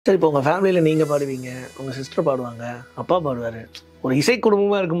சரி, இப்போ உங்கள் ஃபேமிலியில் நீங்கள் பாடுவீங்க, உங்கள் சிஸ்டர் பாடுவாங்க, அப்பா பாடுவார். ஒரு இசை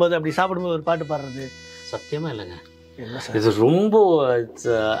குடும்பமாக இருக்கும்போது அப்படி சாப்பிடும்போது ஒரு பாட்டு பாடுறது சத்தியமாக இல்லைங்க. என்ன சார் இது ரொம்ப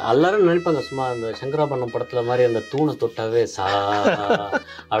எல்லாரும் நினைப்பாங்க, சும்மா அந்த சங்கராபரணம் படத்தில் மாதிரி அந்த தூணை தொட்டாவே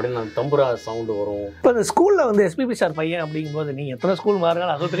அப்படின்னு அந்த தம்புரா சவுண்டு வரும். இப்போ இந்த ஸ்கூலில் வந்து எஸ்பிபி சார் பையன் அப்படிங்கும்போது நீங்கள் எத்தனை ஸ்கூல்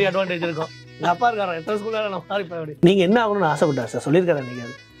மாறுறாலும் அது பெரிய அட்வான்டேஜ் இருக்கும். எங்கள் அப்பா இருக்காரன், எத்தனை ஸ்கூலில் நான் மாறி போய் அப்படி நீங்கள் என்ன ஆகணும்னு ஆசைப்பட்டார் சார்? சொல்லியிருக்காரு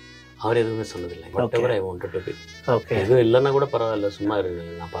நீங்கள்? அது அவர் எதுவுமே சொன்னதில்லை. whatever I wanted to be. Okay, எதுவும் இல்லைன்னா கூட பரவாயில்ல, சும்மா இருக்கு,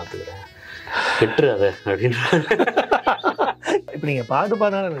 நான் பார்த்துக்கிறேன், விட்டுரு அதை அப்படின்ற. இப்போ நீங்கள் பாட்டு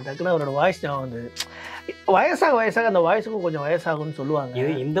பாடினாலும் எனக்கு டக்குன்னு அவரோட வாய்ஸ் ஞாபகம் வந்து வயசாக அந்த வாய்ஸுக்கும் கொஞ்சம் வயசாகும்னு சொல்லுவாங்க.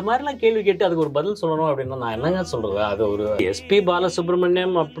 இது இந்த மாதிரிலாம் கேள்வி கேட்டு அதுக்கு ஒரு பதில் சொல்லணும் அப்படின்னா நான் என்னங்க சொல்றது? அது ஒரு SP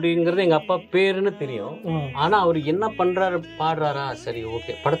பாலசுப்ரமணியம் அப்படிங்கிறது எங்க அப்பா பேருன்னு தெரியும். ஆனா அவர் என்ன பண்றாரு, பாடுறாரா, சரி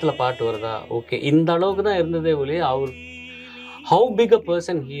ஓகே, படத்துல பாட்டு வருதா, ஓகே, இந்த அளவுக்கு தான் இருந்ததே ஒழிய அவர் how big a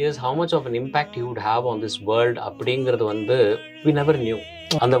person he is, how much of an impact he would have on this world அப்படிங்கிறது வந்து we never knew.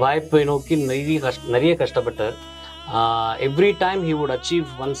 அந்த வாய்ப்பை நோக்கி நிறைய கஷ்டப்பட்டார். Every time he would achieve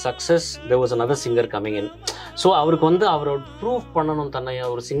one success, there was another singer coming in. So அவருக்கு வந்து அவரோட prove பண்ணணும், தன்னை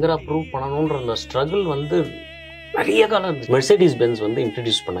ஒரு சிங்கராக ப்ரூவ் பண்ணணுன்ற அந்த ஸ்ட்ரகிள் வந்து நிறைய காலம் இருந்துச்சு. மெர்சிடிஸ் பென்ஸ் வந்து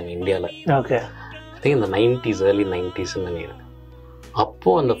இன்ட்ரடியூஸ் பண்ணாங்க இந்தியாவில். ஓகே, ஐ திங்க் இந்த 90s early 90s நினைக்கிறேன்.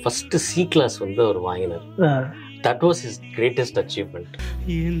 அப்போது அந்த ஃபஸ்ட்டு C class வந்து அவர் வாங்கினார். That was his greatest achievement.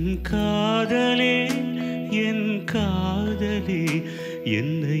 என் காதலே என் காதலே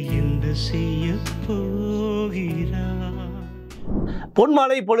என்னை என்ன செய்ய போகிறாய்?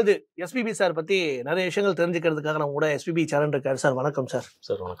 பொன்மாலை பொழுது எஸ்பிபி சார் பற்றி நிறைய விஷயங்கள் தெரிஞ்சுக்கிறதுக்காக நம்ம கூட SPB Charan இருக்காரு. சார் வணக்கம் சார்.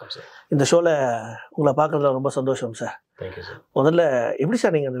 சார் வணக்கம் சார். இந்த ஷோவில் உங்களை பார்க்குறதுல ரொம்ப சந்தோஷம் சார். Thank you sir. முதல்ல எப்படி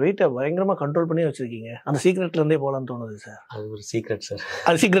சார் நீங்கள் அந்த வெயிட்டை பயங்கரமாக கண்ட்ரோல் பண்ணி வச்சுருக்கீங்க? அந்த சீக்ரெட்லேருந்தே போகலான்னு தோணுது சார். அது ஒரு சீக்ரெட் சார்.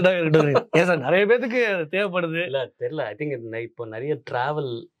 அது சீக்ரெட்டாக இருக்கட்டும். ஏன் சார் நிறைய பேருக்கு அது தேவைப்படுது? இல்லை தெரியல, ஐ திங்க் இப்போ நிறைய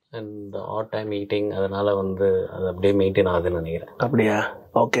travel and add time meeting, அதனால வந்து அது அப்படியே மெயின்டைன் ஆகுதுன்னு நினைக்கிறேன். அப்படியா?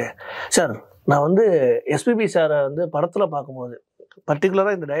 Okay sir. நான் வந்து எஸ்பிபி சாரை வந்து படத்தில் பார்க்கும்போது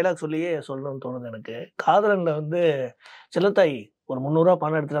பர்டிகுலராக இந்த டைலாக் சொல்லியே சொல்லணும்னு தோணுது எனக்கு. காதலனில் வந்து செல்லத்தாய் ஒரு 300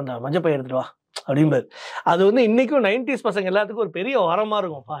 பணம் எடுத்துகிட்டு அந்த மஞ்சப்பை எடுத்துகிட்டு வா அப்படிம்பாரு. அது வந்து இன்றைக்கும் 90s பசங்க எல்லாத்துக்கும் ஒரு பெரிய வரமாக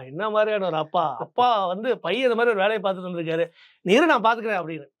இருக்கும்ப்பா. என்ன மாதிரியான ஒரு அப்பா வந்து பையன் இந்த மாதிரி ஒரு வேலையை பார்த்துட்டு வந்திருக்காரு, நீரும் நான் பார்த்துக்கிறேன்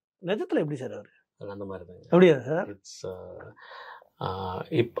அப்படின்னு. நிஜத்தில் எப்படி சார் அவர்? அந்த மாதிரி தாங்க. அப்படியா சார்? இட்ஸ்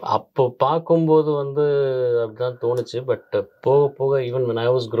அப்போ பார்க்கும்போது வந்து அப்படிதான் தோணுச்சு. பட் போக போக even when I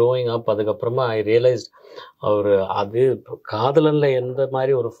was growing up, அதுக்கப்புறமா ஐ ரியலைஸ்ட் அவர் அது காதலன்ல எந்த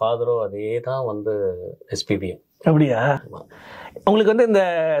மாதிரி ஒரு ஃபாதரோ அதே தான் வந்து SPB. அப்படியா? உங்களுக்கு வந்து இந்த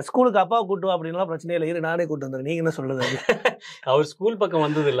ஸ்கூலுக்கு அப்பாவை கூட்டுவா அப்படின்லாம் பிரச்சனை இல்லை, இரு நானே கூட்டு வந்துடுறேன், நீங்கள் என்ன சொல்லுது? அவர் ஸ்கூல் பக்கம்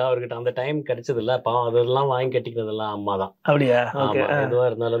வந்தது இல்லை, அவர்கிட்ட அந்த டைம் கிடைச்சது இல்லை. பாவம், அதெல்லாம் வாங்கி கட்டிக்கிறதெல்லாம் அம்மா தான். அப்படியா? எதுவாக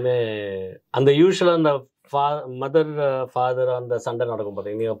இருந்தாலுமே அந்த யூஸ்வலாக அந்த மதர் ஃபாதர் அந்த சண்டை நடக்கும்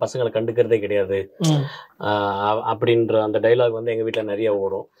பார்த்தீங்கன்னா, பசங்களை கண்டுக்கிறதே கிடையாது அப்படின்ற அந்த டைலாக் வந்து எங்கள் வீட்டில் நிறைய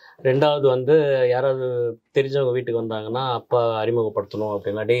ஓடும். ரெண்டாவது வந்து யாராவது தெரிஞ்சவங்க வீட்டுக்கு வந்தாங்கன்னா அப்பா அறிமுகப்படுத்தணும்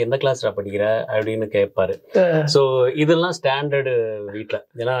அப்படின்னா, டே எந்த கிளாஸ்ல படிக்கிற அப்படின்னு கேட்பாரு. ஸோ இதெல்லாம் ஸ்டாண்டர்டு வீட்டில்.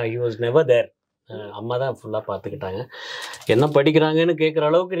 ஏன்னா ஹி வாஸ் நெவர் தேர். அம்மா தான் ஃபுல்லாக பார்த்துக்கிட்டாங்க. என்ன படிக்கிறாங்கன்னு கேட்குற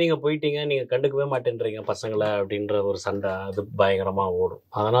அளவுக்கு நீங்கள் போயிட்டீங்க, நீங்கள் கண்டுக்கவே மாட்டேன்றீங்க பசங்களை அப்படின்ற ஒரு சண்டை அது பயங்கரமாக ஓடும்.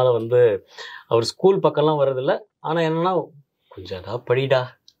 அதனால் வந்து அவர் ஸ்கூல் பக்கம்லாம் வர்றதில்ல. ஆனால் என்னன்னா, கொஞ்சம் ஏதாவது படிடா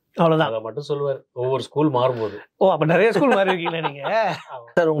அவ்வளோதான், அதை மட்டும் சொல்லுவார் ஒவ்வொரு ஸ்கூல் மாறும்போது. ஓ, அப்போ நிறைய ஸ்கூல் மாறி இருக்கீங்களா நீங்கள்?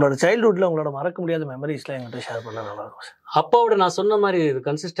 சார், உங்களோட சைல்ட்ஹுட்டில் உங்களோட மறக்க முடியாத மெமரிஸ்லாம் எங்கிட்ட ஷேர் பண்ணால் நல்லா இருக்கும் சார். அப்பாவோட நான் சொன்ன மாதிரி இது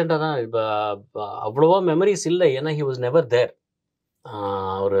கன்சிஸ்டண்ட்டாக தான். இப்போ அவ்வளோவா மெமரிஸ் இல்லை, ஏன்னா ஹி வாஸ் நெவர் தேர்.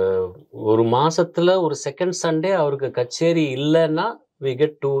 ஒரு மாசத்துல ஒரு செகண்ட் சண்டே அவருக்கு கச்சேரி இல்லைன்னா we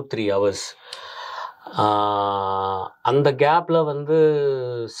get 2-3 hours. அந்த கேப்ல வந்து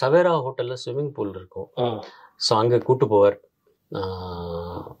சவேரா ஹோட்டல்ல ஸ்விம்மிங் பூல் இருக்கும். ஸோ அங்கே கூட்டு போவார்.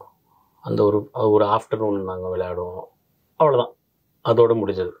 அந்த ஒரு ஆஃப்டர்நூன் நாங்கள் விளையாடுவோம், அவ்வளோதான், அதோட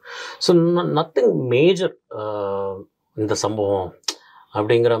முடிஞ்சது. ஸோ நத்திங் மேஜர் இந்த சம்பவம்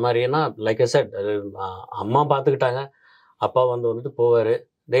அப்படிங்கிற மாதிரி. ஏன்னா லைக் ஐ செட், அம்மா பார்த்துக்கிட்டாங்க, அப்பா வந்துட்டு போவார்,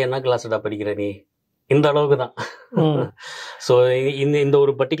 டே என்ன கிளாஸ்டா படிக்கிற நீ, இந்த அளவுக்கு தான். ஸோ இந்த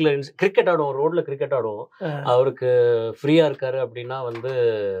ஒரு பர்டிகுலர் கிரிக்கெட் ஆடுவோம், ரோட்ல கிரிக்கெட் ஆடுவோம். அவருக்கு ஃப்ரீயா இருக்காரு அப்படின்னா வந்து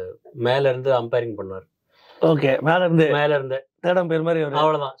மேல இருந்து அம்பைரிங் பண்ணுவார். ஓகே, மேல இருந்து தேடம் பேர் மாதிரி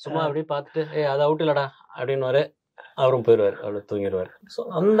அவ்வளவுதான், சும்மா அப்படியே பார்த்துட்டு அது அவுட் இல்லடா அப்படின்னு அவரும் போயிடுவார், அவ்வளோ தூங்கிடுவார். ஸோ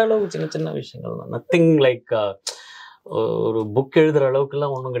அந்த அளவுக்கு சின்ன சின்ன விஷயங்கள் தான். நத்திங் லைக் ஒரு புக் எழுதுற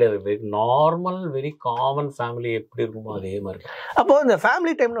அளவுக்குலாம் ஒன்றும் கிடையாது. Very normal, very common family எப்படி இருக்குமோ அதே மாதிரி. அப்போ இந்த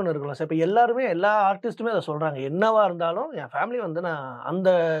ஃபேமிலி டைம்னு ஒன்று இருக்குல்ல சார். இப்போ எல்லாருமே எல்லா ஆர்டிஸ்ட்டுமே அதை சொல்றாங்க, என்னவா இருந்தாலும் என் ஃபேமிலி வந்து நான் அந்த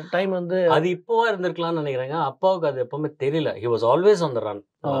டைம் வந்து அது இப்போவா இருந்திருக்கலாம்னு நினைக்கிறேங்க. அப்பாவுக்கு அது எப்பவுமே தெரியல. He was always on the run.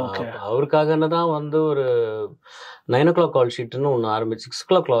 அவருக்காக தான் வந்து ஒரு 9 o'clock கால் ஷீட்னு ஒன்று 6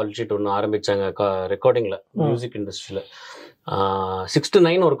 o'clock கால் ஷீட் ஒன்று ஆரம்பிச்சாங்க ரெக்கார்டிங்ல, மியூசிக் இண்டஸ்ட்ரியில. 6 to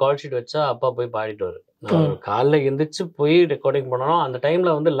 9 ஒரு கால் ஷீட் வச்சா அப்பா போய் பாடிட்டு காலைல எந்திரிச்சு போய் ரெக்கார்டிங் பண்ணணும். அந்த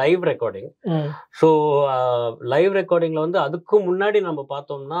டைம்ல வந்து லைவ் ரெக்கார்டிங். ஸோ லைவ் ரெக்கார்டிங்ல வந்து அதுக்கு முன்னாடி நம்ம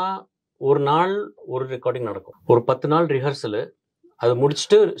பார்த்தோம்னா ஒரு நாள் ஒரு ரெக்கார்டிங் நடக்கும். ஒரு 10 நாள் ரிஹர்சல். அது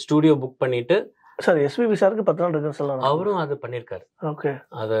முடிச்சுட்டு ஸ்டூடியோ புக் பண்ணிட்டு சார் எஸ்பிபி சாருக்கு 10 நாள் ரிஹர்சல் அவரும் அது பண்ணியிருக்காரு. ஓகே.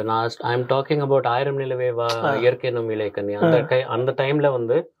 அது நான் ஐ எம் டாக்கிங் அபவுட் 1000 நிலவேவா இயற்கை நம் இளையக்கண்ணி. அந்த டைம்ல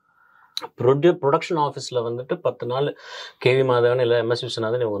வந்து ப்ரொடக்ஷன் ஆஃபீஸில் வந்துட்டு 10 நாள் கேவி மாதவன் இல்லை MS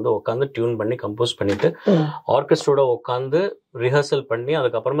விஸ்வநாதன் இவங்க வந்து உட்காந்து டியூன் பண்ணி கம்போஸ் பண்ணிட்டு ஆர்கெஸ்ட்ரோட உட்காந்து ரிஹர்சல் பண்ணி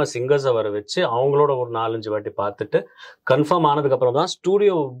அதுக்கப்புறமா சிங்கர்ஸை வர வச்சு அவங்களோட ஒரு 4-5 வாட்டி பார்த்துட்டு கன்ஃபார்ம் ஆனதுக்கப்புறம் தான்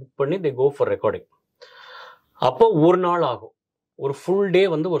ஸ்டூடியோ புக் பண்ணி தே கோ ஃபார் ரெக்கார்டிங். அப்போ ஒரு நாள் ஆகும். ஒரு ஃபுல் டே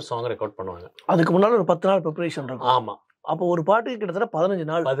வந்து ஒரு சாங் ரெக்கார்ட் பண்ணுவாங்க. அதுக்கு முன்னாடி ஒரு 10 நாள் ப்ரிப்பரேஷன் இருக்கும். ஆமா. அப்போ ஒரு பாட்டுக்கு கிட்டத்தட்ட 15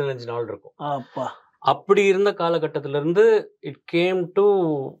 நாள் இருக்கும். அப்பா. அப்படி இருந்த காலகட்டத்தில இருந்து it came to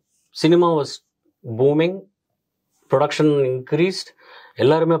cinema was booming, production increased,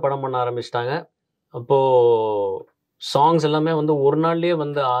 எல்லாருமே படம் பண்ண ஆரம்பிச்சிட்டாங்க. அப்போ சாங்ஸ் எல்லாமே வந்து ஒரு நாள்லயே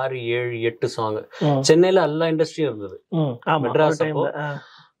வந்து 6, 7, 8 சாங். சென்னையில எல்லா இண்டஸ்ட்ரியும் இருந்தது. மெட்ராஸ் அப்போ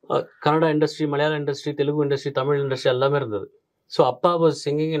கன்னடா இண்டஸ்ட்ரி, மலையாள industry, Telugu industry, Tamil industry எல்லாமே இருந்தது. ஸோ அப்பா was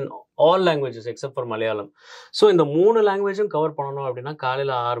singing in all languages except for Malayalam. So இந்த 3 லாங்குவேஜும் கவர் பண்ணணும் அப்படின்னா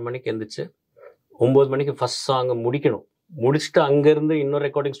காலையில் 6 மணிக்கு எழுந்திரிச்சு 9 மணிக்கு ஃபர்ஸ்ட் சாங் முடிக்கணும். முடிச்சுட்டு அங்கேருந்து இன்னொரு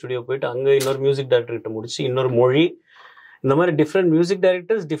ரெக்கார்டிங் ஸ்டுடியோ போயிட்டு அங்கே இன்னொரு மியூசிக் டைரக்டர்கிட்ட முடிச்சு இன்னொரு மொழி, இந்த மாதிரி different music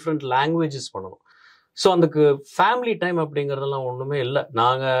directors different languages பண்ணணும். ஸோ அதுக்கு ஃபேமிலி டைம் அப்படிங்கிறதெல்லாம் ஒன்றுமே இல்லை.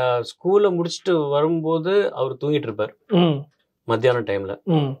 நாங்கள் ஸ்கூலில் முடிச்சுட்டு வரும்போது அவர் தூங்கிட்டு இருப்பார் மத்தியான டைமில்.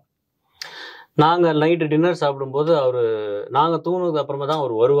 நாங்கள் நைட்டு டின்னர் சாப்பிடும்போது நாங்கள் தூங்குனதுக்கு அப்புறமா தான்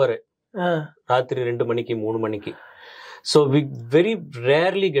அவர் வருவார் ராத்திரி 2 மணிக்கு 3 மணிக்கு. So we very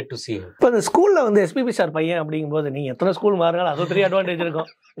rarely get to see him. இப்போ இந்த ஸ்கூலில் வந்து எஸ்பிபி சார் பையன் அப்படிங்கும்போது நீங்கள் எத்தனை ஸ்கூல் மாறுங்க அது பெரிய அட்வான்டேஜ் இருக்கும்.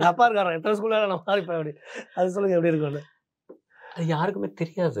 எங்கள் அப்பா இருக்காரன் எத்தனை ஸ்கூலில் நான் மாறிப்பேன் அப்படி அது சொல்லுங்கள் எப்படி இருக்கும்னு. அது யாருக்குமே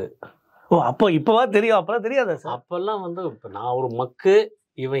தெரியாது. ஓ அப்போ இப்போவா தெரியும், அப்போலாம் தெரியாதா சார்? அப்போல்லாம் வந்து இப்போ நான் ஒரு மக்கு,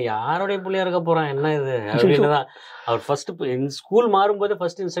 இவன் யாரோடைய பிள்ளையா இருக்க போறான் என்ன இது அப்படின்னு தான் அவர் ஃபர்ஸ்ட் ஸ்கூல் மாறும்போது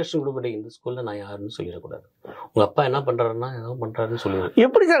ஃபர்ஸ்ட் இன்ஸ்ட்ரக்ஷன் கொடுப்பேன். இந்த ஸ்கூல்ல நான் யாருன்னு சொல்லிடக்கூடாது, உங்க அப்பா என்ன பண்றாருன்னா ஏதோ பண்றாருன்னு சொல்லிடுவேன்.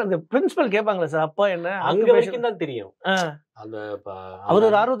 எப்படி சார் அந்த பிரின்சிபல் கேட்பாங்களா சார் அப்பா என்ன அங்க வரைக்கும் தான் தெரியும். அந்த அவர்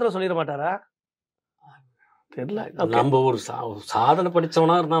ஒரு ஆர்வத்துல சொல்லிட மாட்டாரா தெரியல. நம்ம ஒரு சாதனை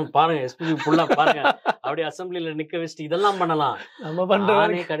படிச்சவனா இருந்தா பாருங்க, எஸ்பிபி ஃபுல்லா பாருங்க அப்படியே அசம்பிளில நிக்க வச்சுட்டு இதெல்லாம் பண்ணலாம். நம்ம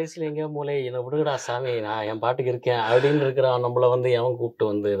பண்றோம் கடைசியில எங்கேயோ மூளை என்ன விடுங்கடா சாமி நான் என் பாட்டுக்கு இருக்கேன் அப்படின்னு இருக்கிறான். நம்மள வந்து எவன்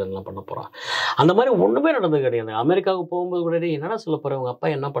கூப்பிட்டு வந்து இதெல்லாம் பண்ண போறான். அந்த மாதிரி ஒண்ணுமே நடந்தது கிடையாது. அமெரிக்காவுக்கு போகும்போது கூட என்னடா சொல்ல போற உங்க அப்பா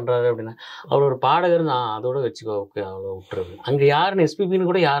என்ன பண்றாரு அப்படின்னா அவர் ஒரு பாடகர் தான், அதோட வச்சுக்கோ அவ்வளோ விட்டுருது. அங்க யாருன்னு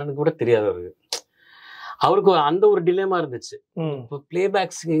எஸ்பிபின்னு கூட யாருன்னு கூட தெரியாது அவருக்கு. அவருக்கு அந்த ஒரு டிலேமா இருந்துச்சு. இப்போ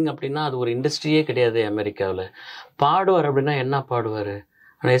பிளேபேக் சிங்கிங் அப்படின்னா அது ஒரு இண்டஸ்ட்ரியே கிடையாது அமெரிக்காவில். பாடுவார் அப்படின்னா என்ன பாடுவார்?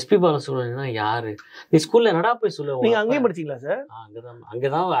 ஆனால் SP பாலசுப்ரமணியம் யாரு? நீ ஸ்கூல்ல என்னடா போய் சொல்லுவோம். நீங்க அங்கேயும் படிச்சீங்களா சார்?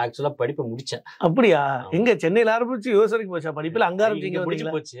 அங்கதான் ஆக்சுவலா படிப்பை முடிச்சேன். அப்படியா? எங்க சென்னையில ஆரம்பிச்சு யூஎஸ் வரைக்கும் போச்சா படிப்புல? அங்க ஆரம்பிச்சீங்க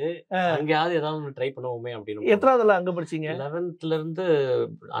முடிச்சு போச்சு. அங்கேயாவது ஏதாவது ட்ரை பண்ணுவோமே அப்படின்னு. எத்தனாவதுல அங்க படிச்சீங்க? 11th இருந்து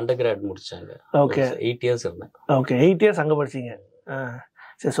அண்டர் கிராட் முடிச்சாங்க. ஓகே 8 years இருந்தேன். ஓகே 8 years அங்க படிச்சீங்க.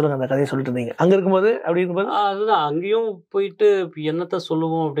 சரி சொல்லுங்க அந்த கதையை சொல்லிட்டு இருந்தீங்க. அங்க இருக்கும்போது அப்படி இருக்கும்போது அதுதான் அங்கேயும் போயிட்டு என்னத்த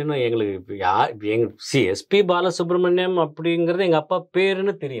சொல்லுவோம் அப்படின்னு எங்களுக்கு SP பாலசுப்ரமணியம் அப்படிங்கறது எங்க அப்பா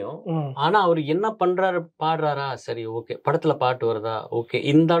பேருன்னு தெரியும். ஆனா அவர் என்ன பண்றாரு, பாடுறாரா, சரி ஓகே, படத்துல பாட்டு வருதா, ஓகே,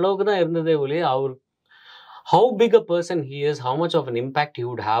 இந்த அளவுக்கு தான் இருந்ததே ஒழிய அவர் how big a person he is, how much of an impact he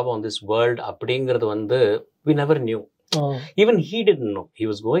would have on this world அப்படிங்கிறது வந்து we never knew. Even he didn't know. He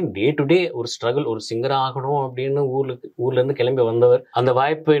was going day to day ஒரு struggle. ஒரு singer ஆகணும் அப்படின்னு ஊர்ல இருந்து கிளம்பி வந்தவர் அந்த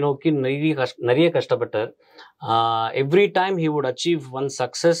வாய்ப்பை நோக்கி நிறைய கஷ்டப்பட்டார். Every time he would achieve one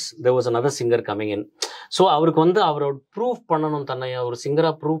success there was another singer coming in. So அவருக்கு வந்து அவரோட ப்ரூவ் பண்ணணும், தன்னை ஒரு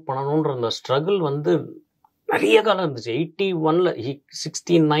சிங்கரா ப்ரூவ் பண்ணணும்ன்ற அந்த ஸ்ட்ரகிள் வந்து நிறைய காலம் இருந்துச்சு. 81ல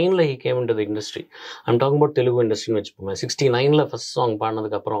 69ல he came into the industry. I'm talking about Telugu இண்டஸ்ட்ரின்னு வச்சுப்போமே. 69ல ஃபர்ஸ்ட் சாங்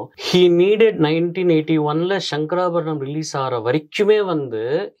பாடினதுக்கு அப்புறம் he needed 1981ல சங்கராபரணம் ரிலீஸ் ஆகிற வரைக்குமே வந்து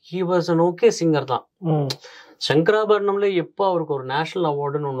he was an okay singer தான். சங்கராபரணம்ல எப்போ அவருக்கு ஒரு நேஷனல்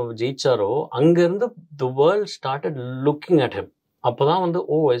அவார்டுன்னு ஒன்று ஜெயிச்சாரோ அங்கிருந்து the world started looking at him. அப்போதான் வந்து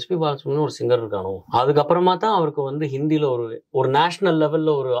SP பாலசுப்ரமணியம் ஒரு சிங்கர் இருக்கானோ. அதுக்கப்புறமா தான் அவருக்கு வந்து ஹிந்தியில ஒரு நேஷனல்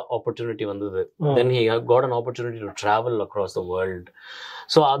லெவல்ல ஒரு ஆப்பர்ச்சுனிட்டி வந்தது. Then he got an opportunity to travel across the world.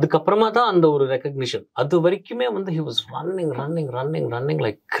 So அதுக்கப்புறமா தான் அந்த ஒரு ரெகக்னிஷன். அது வரைக்குமே வந்து he was running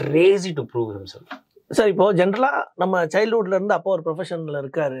like crazy to prove himself. Sir இப்போ ஜென்ரலாக நம்ம சைல்ட்ஹுட்ல இருந்து அப்போ ஒரு ப்ரொஃபஷனில்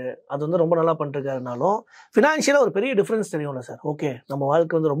இருக்காரு, அது வந்து ரொம்ப நல்லா பண்ணிருக்காருனாலும் ஃபினான்ஷியலாக ஒரு பெரிய டிஃப்ரென்ஸ் தெரியும்ல சார். ஓகே நம்ம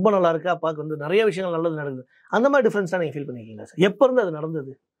வாழ்க்கை வந்து ரொம்ப நல்லா இருக்கு, அப்பாவுக்கு வந்து நிறைய விஷயங்கள் நல்லது நடக்குது, அந்த மாதிரி டிஃப்ரென்ஸ் தான் நீங்கள் ஃபீல் பண்ணிருக்கீங்களா சார்? எப்போ இருந்து அது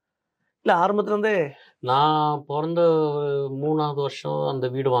நடந்தது? இல்லை ஆரம்பத்துலேருந்தே? நான் பிறந்த 3வது வருஷம் அந்த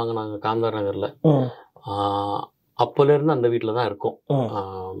வீடு வாங்கினாங்க காந்தார் நகரில். அப்போலேருந்து அந்த வீட்டில் தான் இருக்கும்.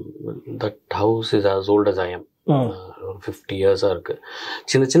 That house is as old as I am. ஒரு 50 இயர்ஸாக இருக்குது.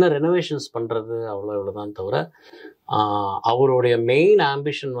 சின்ன சின்ன ரெனோவேஷன்ஸ் பண்ணுறது இவ்வளோதான் தவிர அவருடைய மெயின்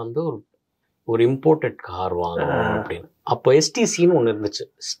ஆம்பிஷன் வந்து ஒரு இம்போர்ட்டட் கார் வாங்கணும் அப்படின்னு. அப்போ எஸ்டிசின்னு ஒன்று இருந்துச்சு,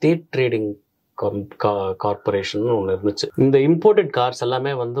 ஸ்டேட் ட்ரேடிங் கார்பரேஷன் ஒன்று இருந்துச்சு. இந்த இம்போர்ட்டட் கார்ஸ்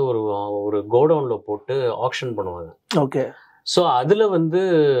எல்லாமே வந்து ஒரு கோடவுனில் போட்டு ஆக்ஷன் பண்ணுவாங்க. ஓகே. ஸோ அதில் வந்து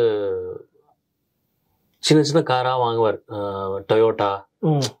சின்ன சின்ன காராக வாங்குவார். டொயோட்டா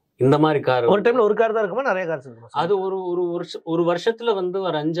இந்த மாதிரி கார். ஒரு டைம்ல ஒரு கார் தான் இருக்குமா, நிறைய கார்ஸ் இருக்குமா? அது ஒரு வருஷத்துல வந்து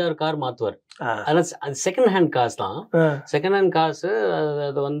ஒரு 5-6 கார் மாத்துவார். அது செகண்ட் ஹேண்ட் கார்ஸ் தான். செகண்ட் ஹேண்ட் கார்ஸ்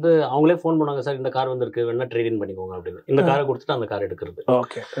அது வந்து அவங்களே ஃபோன் பண்ணுவாங்க, சார் இந்த கார் வந்துருக்கு, வேணா ட்ரேடிங் பண்ணிக்கோங்க அப்படின்னு. இந்த காரை கொடுத்துட்டு அந்த கார் எடுக்கிறது.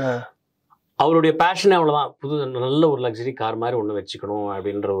 ஓகே. அவருடைய பேஷனே அவ்வளோதான். நல்ல ஒரு லக்ஸரி கார் மாதிரி ஒன்று வச்சுக்கணும்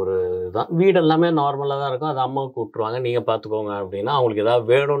அப்படின்ற ஒரு இதுதான். வீடு எல்லாமே நார்மலாக தான் இருக்கும். அது அம்மாவுக்கு விட்டுருவாங்க, நீங்கள் பார்த்துக்கோங்க அப்படின்னா. அவங்களுக்கு ஏதாவது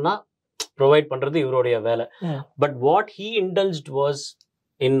வேணும்னா ப்ரொவைட் பண்ணுறது இவருடைய வேலை. But what he இண்டல்ஜ்ட் was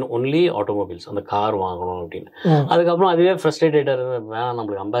in only automobiles, அந்த கார் வாங்கணும் அப்படின்னு. அதுக்கப்புறம் அதுவே ஃப்ரஸ்ட்ரேட்டட், வேணாம்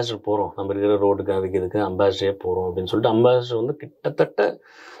நம்மளுக்கு அம்பாசிடர் போகிறோம், நம்ம இருக்கிற ரோடுக்கு அதுக்கு இதுக்கு அம்பாசிடரே போகிறோம் அப்படின்னு சொல்லிட்டு அம்பாசிடர் வந்து கிட்டத்தட்ட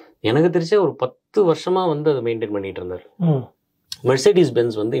எனக்கு தெரிஞ்ச ஒரு 10 வருஷமாக வந்து அதை மெயின்டைன் பண்ணிட்டு இருந்தார். மெர்சிடிஸ்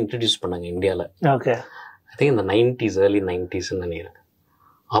பென்ஸ் வந்து இன்ட்ரடியூஸ் பண்ணாங்க இந்தியாவில். ஓகே. ஐ திங்க் இந்த 90s early 90s நினைக்கிறேன்.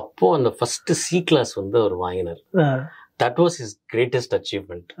 அப்போது அந்த ஃபஸ்ட்டு சி கிளாஸ் வந்து அவர் வாங்கினார். That was his greatest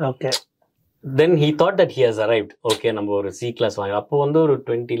achievement. Okay. Then he thought that he has arrived. Okay, நம்ம ஒரு C class வாங்க. அப்போ வந்து ஒரு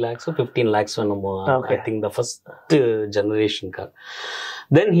 20 lakhs 15 lakhs நம்ம I think the first generation car.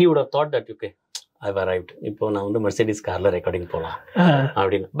 Then he would have thought that okay, I've arrived. இப்போ நான் வந்து மெர்சிடிஸ் கார்ல ரெக்கார்டிங் போகலாம்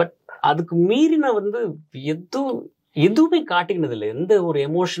அப்படின்னு. பட் அதுக்கு மீறி நான் வந்து எதுவுமே காட்டிக்கினது இல்லை. எந்த ஒரு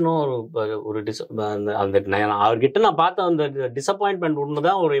எமோஷனும் ஒரு அவர்கிட்ட நான் பார்த்த அந்த டிசப்பாயின்மெண்ட்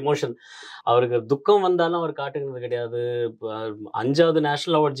ஒண்ணுதான் ஒரு எமோஷன். அவருக்கு துக்கம் வந்தாலும் அவர் காட்டுக்கிறது கிடையாது. 5வது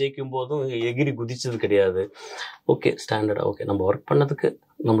நேஷனல் அவார்ட் ஜெயிக்கும் போதும் எகிரி குதிச்சது கிடையாது. ஓகே, ஸ்டாண்டர்டா ஓகே, நம்ம ஒர்க் பண்ணதுக்கு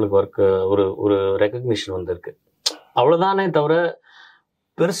நம்மளுக்கு ஒரு ரெகக்னிஷன் வந்திருக்கு, அவ்வளவுதானே தவிர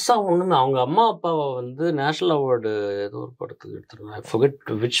பெருசா ஒண்ணுமே. அவங்க அம்மா அப்பாவை வந்து நேஷனல் அவார்டு ஏதோ ஒரு படத்துக்கு எடுத்துருவாங்க, ஐ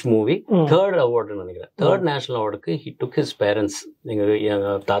ஃபர்கெட் விச் மூவி, 3rd அவார்டுன்னு நினைக்கிறேன். 3rd national அவார்டுக்கு he took his parents,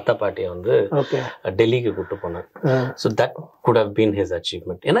 எங்க தாத்தா பாட்டியை வந்து டெல்லிக்கு கூப்பிட்டு போனார். So that good have been his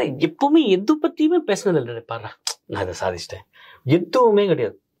achievement. ஏன்னா எப்பவுமே எது பத்தியுமே பேசினது இல்லை. பாரு, நான் இதை சாதிச்சிட்டேன், எதுவுமே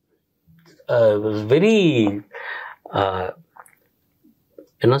கிடையாது. வெரி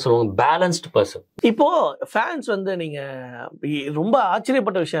என்ன சொல்லுவாங்க, பேலன்ஸ்டு பர்சன். இப்போ ஃபேன்ஸ் வந்து நீங்க ரொம்ப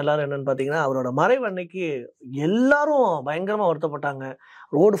ஆச்சரியப்பட்ட விஷயம் எல்லாரும் என்னன்னு பாத்தீங்கன்னா, அவரோட மறைவு அன்னைக்கு எல்லாரும் பயங்கரமா வருத்தப்பட்டாங்க.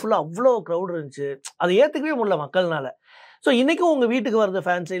 ரோடு ஃபுல்லா அவ்வளோ க்ரௌட் இருந்துச்சு, அதை ஏத்துக்கவே முடியல மக்கள்னால. ஸோ இன்னைக்கும் உங்க வீட்டுக்கு வருது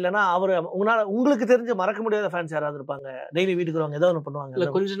ஃபேன்ஸ், இல்லைன்னா உங்களுக்கு தெரிஞ்ச மறக்க முடியாத ஃபேன்ஸ் யாராவது இருப்பாங்க? டெய்லி வீட்டுக்கு வருவாங்க, ஏதோ ஒன்று பண்ணுவாங்க. இல்லை,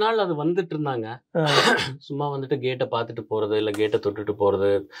 கொஞ்ச நாள் அது வந்துட்டு இருந்தாங்க. சும்மா வந்துட்டு கேட்டை பார்த்துட்டு போறது, இல்லை கேட்டை தொட்டுட்டு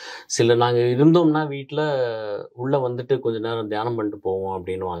போறது. சில நாங்கள் இருந்தோம்னா வீட்டில் உள்ள வந்துட்டு கொஞ்ச நேரம் தியானம் பண்ணிட்டு போவோம்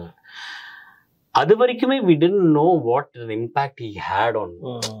அப்படின்வாங்க. அது வரைக்குமே we didn't know what the impact he had on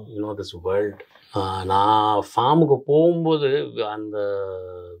this world. நான் ஃபார்முக்கு போகும்போது அந்த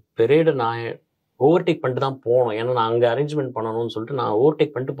பெரேடை நான் ஓவர்டேக் பண்ணிட்டு தான் போனோம். ஏன்னா நான் அங்கே அரேஞ்ச்மெண்ட் பண்ணணும்னு சொல்லிட்டு நான்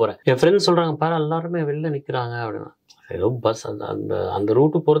ஓவர்டேக் பண்ணிட்டு போகிறேன். என் ஃப்ரெண்ட்ஸ் சொல்கிறாங்க, பாரு எல்லாருமே வெளில நிற்கிறாங்க அப்படின்னா. ஏதோ பஸ் அந்த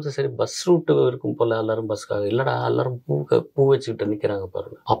ரூட்டு போகிறது சரி, பஸ் ரூட்டு இருக்கும் போல் எல்லாரும் பஸ்ஸுக்காக. இல்லைடா, எல்லாரும் பூ வச்சுக்கிட்டு நிற்கிறாங்க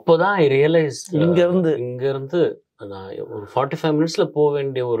பாருங்க. அப்போ தான் ஐ ரியலைஸ், இங்கேருந்து நான் ஒரு 45 minutes போக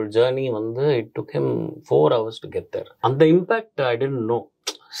வேண்டிய ஒரு ஜேர்னி வந்து it took him 4 hours to get there. அந்த impact I didn't know.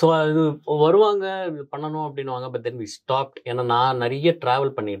 So அது வருவாங்க, இது பண்ணணும் அப்படின்னுவாங்க. But then we stopped. ஏன்னா நான் நிறைய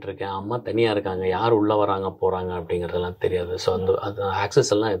ட்ராவல் பண்ணிட்டு இருக்கேன், அம்மா தனியாக இருக்காங்க, யார் உள்ளே வராங்க போகிறாங்க அப்படிங்கிறதெல்லாம் தெரியாது. ஸோ அது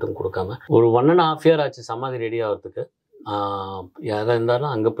ஆக்சஸ் எல்லாம் எதுவும் கொடுக்காம ஒரு 1.5 year ஆச்சு சமாதி ரெடி ஆகிறதுக்கு. யாராக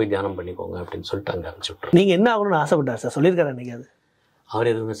இருந்தாலும் அங்கே போய் தியானம் பண்ணிக்கோங்க அப்படின்னு சொல்லிட்டு அங்கே அனுப்பிச்சு விட்ருவோம். நீங்கள் என்ன ஆகணும்னு ஆசைப்பட்டார் சார்? சொல்லியிருக்காரு அன்றைக்கி? அது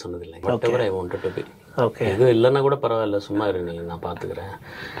அவர் எதுவுமே சொன்னதில்லை. whatever I wanted to be. Okay, எதுவும் இல்லைன்னா கூட பரவாயில்ல, சும்மா இரு, நீ நான் பார்த்துக்கிறேன்,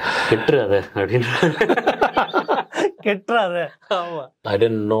 கெட்டுறாத அப்படின்னு கெட்டுறாத. ஆமா, ஐ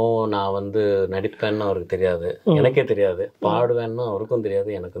டென்ட் நோ நான் வந்து நடிப்பேன்னு அவருக்கு தெரியாது, எனக்கே தெரியாது. பாடுவேன்னு அவருக்கும் தெரியாது,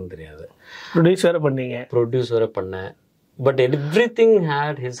 எனக்கும் தெரியாது. ப்ரொடியூஸ் வேற பண்ணேன். But everything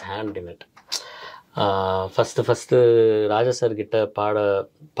had his hand in it. First Raja sir கிட்ட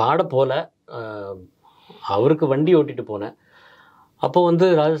பாட போல அவருக்கு வண்டி ஓட்டிட்டு போனேன். அப்போ வந்து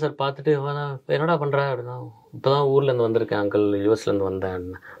ராஜா சார் பார்த்துட்டு, என்னடா பண்ணுற அப்படின்னா, இப்போ தான் ஊர்லேருந்து வந்திருக்கேன் அங்கிள், யூஎஸ்லேருந்து வந்தேன்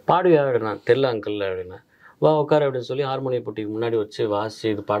அப்படின்னா. பாடுவியா அப்படின்னா, தெரியல அங்கிள் அப்படின்னா. வா உட்கார அப்படின்னு சொல்லி ஹார்மோனியம் போட்டிக்கு முன்னாடி வச்சு வாசி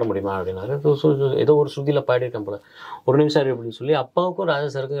இது பாட முடியுமா அப்படின்னாரு. ஏதோ ஒரு ஸ்ருதியில் பாடியிருக்கேன் போல, ஒரு நிமிஷம் அப்படின்னு சொல்லி அப்பாவுக்கும் ராஜா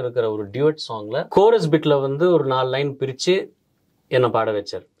சாருக்கும் இருக்கிற ஒரு டியூட் சாங்ல கோரஸ் பிட்ல வந்து ஒரு 4 லைன் பிரித்து என்னை பாட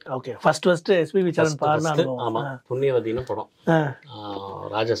வச்சார். Okay, first SPB Charan பாடுனா. ஆமா, புண்ணியவதின்னு படம்,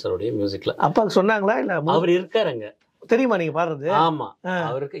 ராஜா சாருடைய மியூசிக்ல. அப்பாவுக்கு சொன்னாங்களா? இல்லை அவர் இருக்காருங்க, தெரியுமா நீங்க பாடுறது? ஆமா,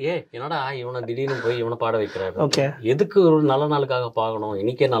 அவருக்கு என்னடா இவனை திடீர்னு போய் இவனை பாட வைக்கிறாரு, ஓகே எதுக்கு ஒரு நல்ல நாளுக்காக பாக்கணும்,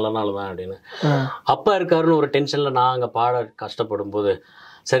 இன்னைக்கே நல்ல நாள் தான் அப்படின்னு. அப்பா இருக்காருன்னு ஒரு டென்ஷன்ல நான் அங்க பாட கஷ்டப்படும் போது,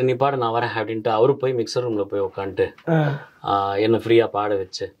 சரி நீ பாடு நான் வரேன் அப்படின்ட்டு அவரு போய் மிக்சர் ரூம்ல போய் உட்காந்துட்டு என்ன ஃப்ரீயா பாட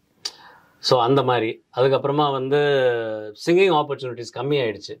வச்சு. ஸோ அந்த மாதிரி அதுக்கப்புறமா வந்து சிங்கிங் ஆப்பர்ச்சுனிட்டிஸ் கம்மி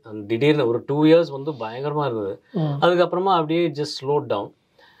ஆயிடுச்சு. திடீர்னு ஒரு 2 years வந்து பயங்கரமா இருந்தது. அதுக்கப்புறமா அப்படியே ஜஸ்ட் ஸ்லோ டவுன்.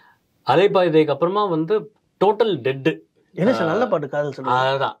 அலைப்பாய்தைக்கு அப்புறமா வந்து டோட்டல் டெட்டு. என்ன சார் நல்ல பாட்டு காதல் சொல்லுங்க.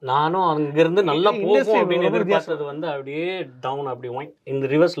 அதுதான் நானும் அங்கிருந்து நல்லா போகும் அப்படின்னு எதிர்பார்த்தது வந்து அப்படியே டவுன், அப்படி இந்த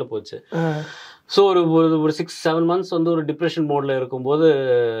ரிவர்ஸ்ல போச்சு. ஸோ ஒரு 6-7 months வந்து ஒரு டிப்ரெஷன் மோட்ல இருக்கும்போது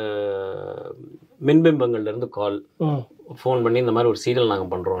மின்பிம்பங்கள்ல இருந்து கால் ஃபோன் பண்ணி இந்த மாதிரி ஒரு சீரியல்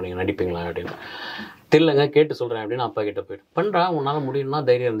நாங்கள் பண்றோம், நீங்க நடிப்பீங்களா அப்படின்னு. தெரியலங்க கேட்டு சொல்றேன் அப்படின்னு அப்பா கிட்ட போயிட்டு, பண்றா உன்னால முடியும்னா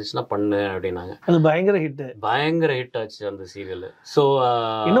தைரியம் இருந்துச்சுன்னா பண்ணு அப்படின்னாங்க. அது பயங்கர ஹிட் ஆச்சு அந்த சீரியல். ஸோ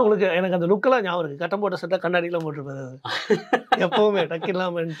இன்னும் உங்களுக்கு எனக்கு அந்த லுக்கெல்லாம் ஞாபகம் இருக்கு. கட்டம் போட்ட சட்டை கண்ணாடிலாம் போட்டுருப்பாரு எப்பவுமே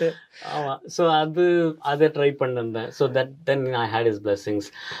டக்கில்லாமன்ட்டு. ஆமா, ஸோ அதை ட்ரை பண்ணிருந்தேன். So then I had his blessings.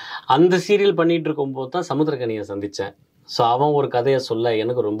 அந்த சீரியல் பண்ணிட்டு இருக்கும்போது தான் சமுத்திரக்கனியை சந்திச்சேன். ஸோ அவன் ஒரு கதையை சொல்ல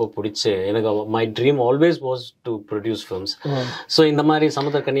எனக்கு ரொம்ப பிடிச்சி, எனக்கு my dream always was to produce films. So இந்த மாதிரி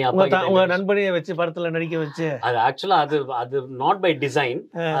சமுத்திரக்கனி உங்க நண்பனையை வச்சு படத்துல நடிக்க வச்சு, அது ஆக்சுவலா அது நாட் பை டிசைன்.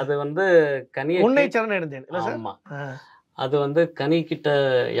 அது வந்து கனியை முன்னை சரண் எடுத்தேன். ஆமா, அது வந்து கனி கிட்ட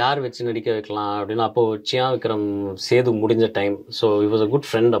யார் வச்சு நடிக்க வைக்கலாம் அப்படின்னு. அப்போ சியா விக்ரம் சேது முடிஞ்ச time. So it was a good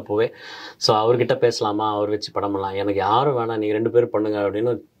friend அப்போவே. ஸோ அவர்கிட்ட பேசலாமா, அவர் வச்சு படம் பண்ணலாம், எனக்கு யாரும் வேணாம் நீங்க 2 பேரும் பண்ணுங்க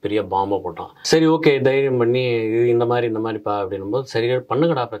அப்படின்னு பெரிய பாம்பை போட்டான். சரி ஓகே தைரியம் பண்ணி இந்த மாதிரிப்பா அப்படின்னும் போது, சரி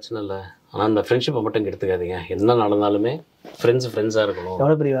பண்ணுங்கடா பிரச்சனை இல்லை, ஆனால் அந்த ஃப்ரெண்ட்ஷிப்பை மட்டும் கெடுத்துக்காதீங்க, என்ன நடந்தாலுமே ஃப்ரெண்ட்ஸாக இருக்கணும்.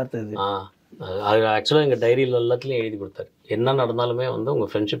 எவ்வளோ பெரிய வார்த்தை இது. அது ஆக்சுவலாக எங்கள் டைரியில் எல்லாத்துலேயும் எழுதி கொடுத்தாரு, என்ன நடந்தாலுமே வந்து உங்கள்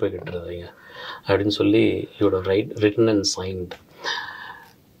ஃப்ரெண்ட்ஷிப்பை கெட்டுறதுங்க அப்படின்னு சொல்லி யூட் ரிட்டன் அண்ட் சைன்ட்.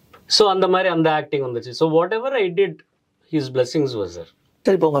 ஸோ அந்த மாதிரி அந்த ஆக்டிங் வந்துச்சு. So what ever I did his blessings was there.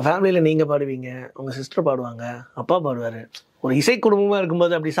 சரி, இப்போ உங்கள் ஃபேமிலியில் நீங்கள் பாடுவீங்க, உங்கள் சிஸ்டர் பாடுவாங்க, அப்பா பாடுவார், ஒரு இசை குடும்பமாக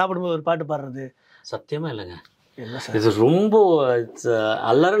இருக்கும்போது அப்படி சாப்பிடும்போது ஒரு பாட்டு பாடுறது சத்தியமாக இல்லைங்க. இது ரொம்ப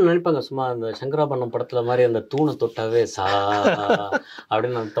எல்லாரும் நினைப்பாங்க சும்மா அந்த சங்கராபரணம் படத்துல மாதிரி அந்த தூணை தொட்டாவே சா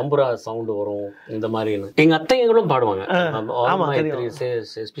அப்படின்னு அந்த தம்புரா சவுண்டு வரும் இந்த மாதிரி. எங்க அத்தைங்களும் பாடுவாங்க,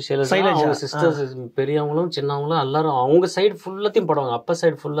 எஸ்பெஷலி சிஸ்டர்ஸ் பெரியவங்களும் சின்னவங்களும் எல்லாரும் அவங்க சைடு ஃபுல்லத்தையும் பாடுவாங்க. அப்பா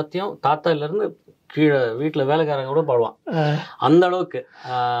சைடு ஃபுல்லத்தையும், தாத்தால இருந்து கீழே வீட்டுல வேலைக்காரங்க கூட பாடுவான். அந்த அளவுக்கு.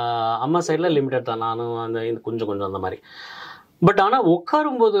 அம்மா சைட்ல லிமிட்டட் தான், நானும் அந்த கொஞ்சம் அந்த மாதிரி. பட் ஆனா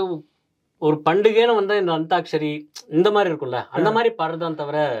உட்காரும் போது ஒரு பண்டிகைன்னு வந்தா இந்த அந்தாக்ஷரி இந்த மாதிரி இருக்கும்ல, அந்த மாதிரி பாடுறதான்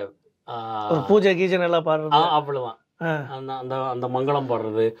தவிர பூஜை கீஜன் எல்லாம் பாடுறது அவ்வளவுதான். அந்த அந்த மங்களம்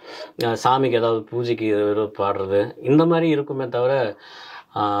பாடுறது, சாமிக்கு ஏதாவது பூஜைக்கு பாடுறது இந்த மாதிரி இருக்குமே தவிர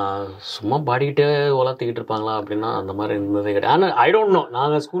சும்மா பாடிக்கிட்டே வளர்த்துக்கிட்டு இருப்பாங்களா அப்படின்னா அந்த மாதிரி இருந்ததே கிடையாது. ஆனால் ஐ டோன்ட் நோ,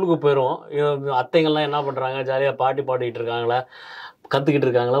 நாங்கள் ஸ்கூலுக்கு போயிடுவோம், அத்தைங்கள்லாம் என்ன பண்ணுறாங்க, ஜாலியாக பாடிக்கிட்டு இருக்காங்களா, கற்றுக்கிட்டு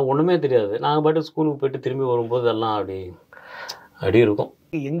இருக்காங்களா, ஒன்றுமே தெரியாது. நாங்கள் பாட்டு ஸ்கூலுக்கு போயிட்டு திரும்பி வரும்போது எல்லாம் அப்படி இருக்கும்.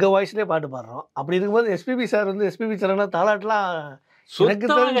 எங்க வாய்ஸ்லயே பாட்டு பாடுறோம். அப்படி இருக்கும்போது எஸ்பிபி சார் வந்து எஸ்பிபி சரணா தாளாட்டெல்லாம்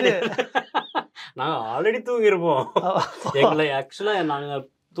நாங்க ஆல்ரெடி தூங்கிருப்போம். எங்களை ஆக்சுவலா நாங்க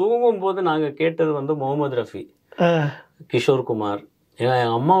தூங்கும் போது நாங்க கேட்டது வந்து முகமது ரஃபி, கிஷோர் குமார். ஏன்னா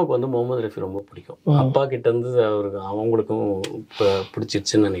என் அம்மாவுக்கு வந்து முகமது ரஃபி ரொம்ப பிடிக்கும், அப்பா கிட்ட இருந்து அவங்களுக்கும்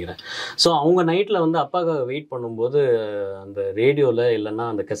பிடிச்சிருச்சுன்னு நினைக்கிறேன். ஸோ அவங்க நைட்ல வந்து அப்பாவுக்காக வெயிட் பண்ணும்போது அந்த ரேடியோல இல்லைன்னா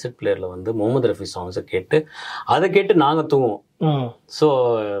அந்த கெசட் பிளேயர்ல வந்து முகமது ரஃபி சாங்ஸை கேட்டு அதை கேட்டு நாங்க தூங்குவோம். ஸோ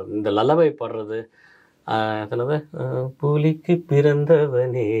இந்த லல்லபை பாடுறது, புலிக்கு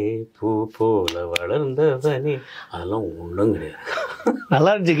பிறந்தவனே பூ போல வளர்ந்தவனே, அதெல்லாம் ஒன்றும் கிடையாது.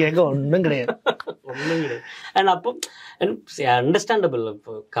 நல்லா இருந்துச்சு கேட்க, ஒன்றும் கிடையாது. அண்ட் அப்போ அண்டர்ஸ்டாண்டபிள்.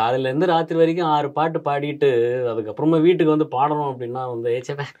 இப்போ காலையிலேருந்து ராத்திரி வரைக்கும் 6 பாட்டு பாடிட்டு அதுக்கப்புறமா வீட்டுக்கு வந்து பாடணும் அப்படின்னா வந்து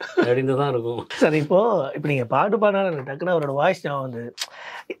ஏச்சவே அப்படின்னு தான் இருக்கும். சரி, இப்போ நீங்கள் பாட்டு பாடினா எனக்கு டக்குன்னு அவரோட வாய்ஸ் ஞாபகம் வந்து,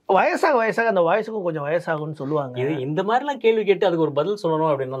 வயசாக அந்த வாய்ஸுக்கும் கொஞ்சம் வயசாகும்னு சொல்லுவாங்க. இது இந்த மாதிரிலாம் கேள்வி கேட்டு அதுக்கு ஒரு பதில்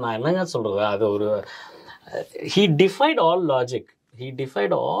சொல்லணும் அப்படின்னா நான் என்னங்க சொல்றது, அது ஒரு he defied all logic, he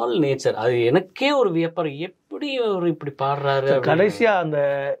defied all nature. அது எனக்கே ஒரு வியப்பாரு, எப்படி ஒரு இப்படி பாடுறாரு. கடைசியா அந்த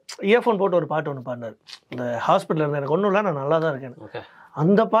இயர்ஃபோன் போட்டு ஒரு பாட்டு ஒன்று பாடினார் இந்த ஹாஸ்பிட்டல் இருந்து, எனக்கு ஒன்றும் இல்லை நான் நல்லா தான் இருக்கேன்,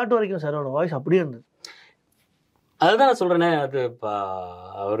 அந்த பாட்டு வரைக்கும் சாரோட வாய்ஸ் அப்படியே இருந்தது. அதுதான் சொல்றேனே, அது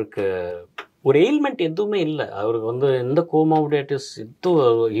அவருக்கு ஒரு எயில்மெண்ட் எதுவுமே இல்லை. அவருக்கு வந்து எந்த கோமாபிலிட்டிஸ்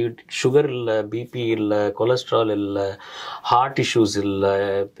எதுவும், சுகர் இல்லை, பிபி இல்லை, கொலஸ்ட்ரால் இல்லை, ஹார்ட் இஷ்யூஸ் இல்லை,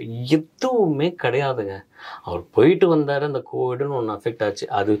 எதுவுமே கிடையாதுங்க. அவர் போயிட்டு வந்தார், அந்த கோவிட்னு ஒன்று அஃபெக்ட் ஆச்சு.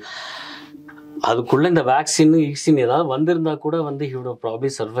 அது அதுக்குள்ள இந்த வேக்சின் ஏதாவது வந்திருந்தா கூட வந்து he would have probably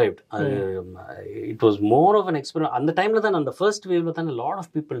survived. It was more of an experiment. அந்த டைம்ல தான் அந்த ஃபர்ஸ்ட் வேவ்ல தான் lot of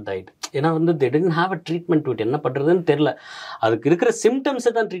people died. ஏன்னா வந்து they didn't have a treatment to it. என்ன பண்றதுன்னு தெரியல. அதுக்கு இருக்கிற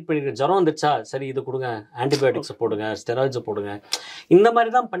சிம்டம்ஸை தான் ட்ரீட் பண்ணிருக்க. ஜுரம் வந்துச்சா, சரி இது கொடுங்க, ஆன்டிபயோட்டிக்ஸை போடுங்க, ஸ்டெராய்ட்ஸை போடுங்க, இந்த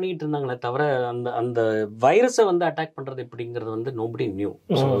மாதிரி தான் பண்ணிட்டு இருந்தாங்களே தவிர அந்த அந்த வைரஸை வந்து அட்டாக் பண்றது எப்படிங்கிறது வந்து nobody knew.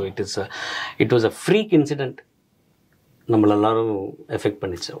 So it was a freak incident. நம்மள எல்லாரும் எஃபெக்ட்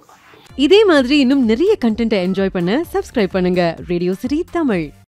பண்ணிச்சு. இதே மாதிரி இன்னும் நிறைய கண்டென்ட்டை என்ஜாய் பண்ண சப்ஸ்கிரைப் பண்ணுங்க ரேடியோ சிட்டி தமிழ்.